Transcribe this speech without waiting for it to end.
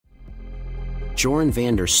Joran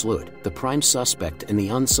Sloot, the prime suspect in the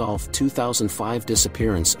unsolved 2005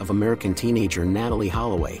 disappearance of American teenager Natalie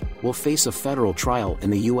Holloway, will face a federal trial in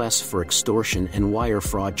the U.S. for extortion and wire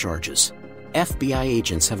fraud charges. FBI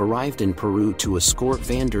agents have arrived in Peru to escort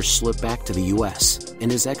Sloot back to the U.S.,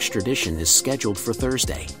 and his extradition is scheduled for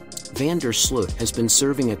Thursday. Sloot has been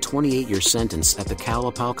serving a 28-year sentence at the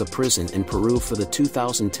Calapauca prison in Peru for the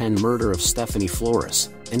 2010 murder of Stephanie Flores,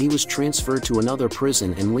 and he was transferred to another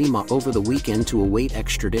prison in Lima over the weekend to await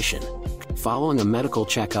extradition. Following a medical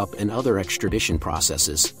checkup and other extradition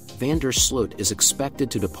processes, Sloot is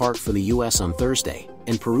expected to depart for the U.S. on Thursday,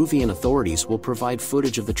 and Peruvian authorities will provide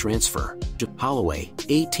footage of the transfer. Holloway,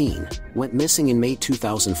 18, went missing in May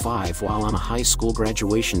 2005 while on a high school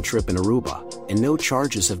graduation trip in Aruba, and no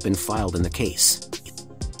charges have been filed in the case.